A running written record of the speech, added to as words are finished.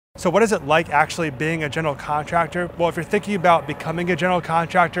So what is it like actually being a general contractor? Well, if you're thinking about becoming a general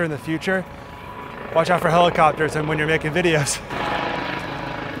contractor in the future, watch out for helicopters and when you're making videos.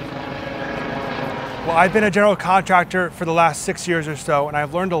 Well, I've been a general contractor for the last 6 years or so, and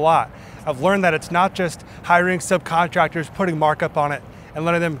I've learned a lot. I've learned that it's not just hiring subcontractors, putting markup on it, and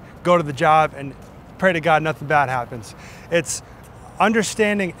letting them go to the job and pray to God nothing bad happens. It's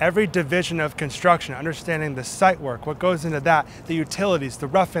understanding every division of construction, understanding the site work, what goes into that, the utilities, the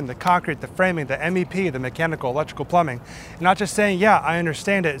roughing, the concrete, the framing, the MEP, the mechanical, electrical, plumbing. And not just saying, yeah, I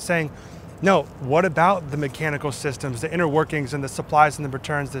understand it, it's saying, no, what about the mechanical systems, the inner workings and the supplies and the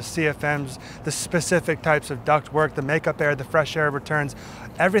returns, the CFMs, the specific types of duct work, the makeup air, the fresh air returns,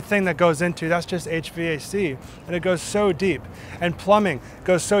 everything that goes into, that's just HVAC, and it goes so deep. And plumbing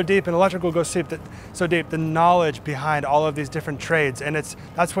goes so deep, and electrical goes so deep, the knowledge behind all of these different trades, and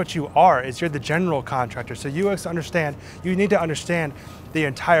that's what you are, is you're the general contractor. So you need to understand the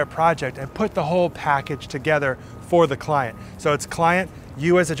entire project and put the whole package together for the client. So it's client,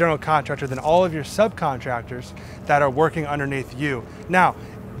 you as a general contractor, then all of your subcontractors that are working underneath you. Now,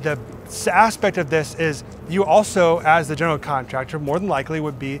 the aspect of this is you also, as the general contractor, more than likely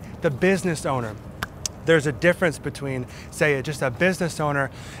would be the business owner. There's a difference between, say, just a business owner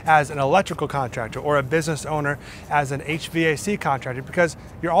as an electrical contractor or a business owner as an HVAC contractor, because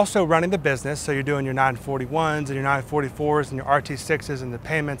you're also running the business, so you're doing your 941s and your 944s and your RT6s and the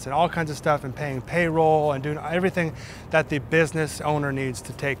payments and all kinds of stuff and paying payroll and doing everything that the business owner needs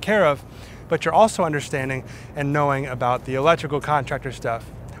to take care of. But you're also understanding and knowing about the electrical contractor stuff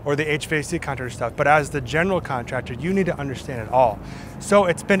or the HVAC contractor stuff. But as the general contractor, you need to understand it all. So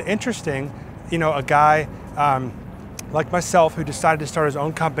it's been interesting, you know, a guy like myself who decided to start his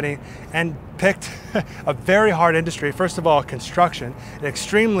own company and picked a very hard industry. First of all, construction, an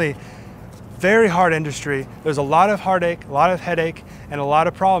extremely, very hard industry. There's a lot of heartache, a lot of headache, and a lot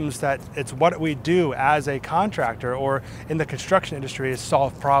of problems that it's what we do as a contractor or in the construction industry is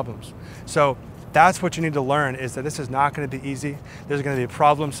solve problems. So that's what you need to learn, is that this is not going to be easy. There's going to be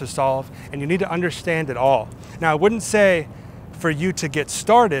problems to solve, and you need to understand it all. Now, I wouldn't say for you to get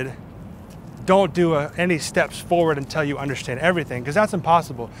started, don't do any steps forward until you understand everything, because that's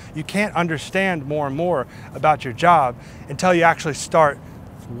impossible. You can't understand more and more about your job until you actually start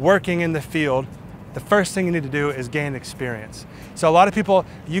working in the field. The first thing you need to do is gain experience. So a lot of people,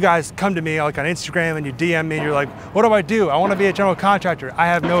 you guys come to me like on Instagram and you DM me and you're like, what do? I want to be a general contractor. I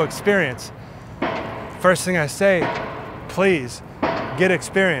have no experience. First thing I say, please get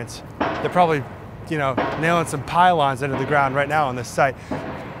experience. They're probably, you know, nailing some pylons into the ground right now on this site.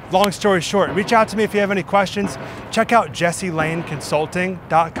 Long story short, reach out to me if you have any questions. Check out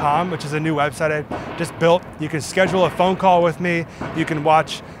jesseLaneConsulting.com, which is a new website I just built. You can schedule a phone call with me. You can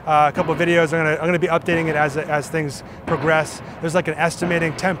watch a couple of videos. I'm gonna be updating it as things progress. There's like an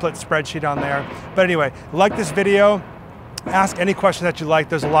estimating template spreadsheet on there. But anyway, like this video, ask any question that you like.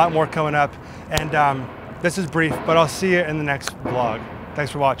 There's a lot more coming up. And this is brief, but I'll see you in the next vlog.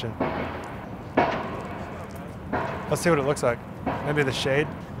 Thanks for watching. Let's see what it looks like. Maybe the shade.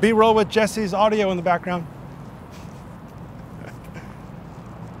 B-roll with Jesse's audio in the background.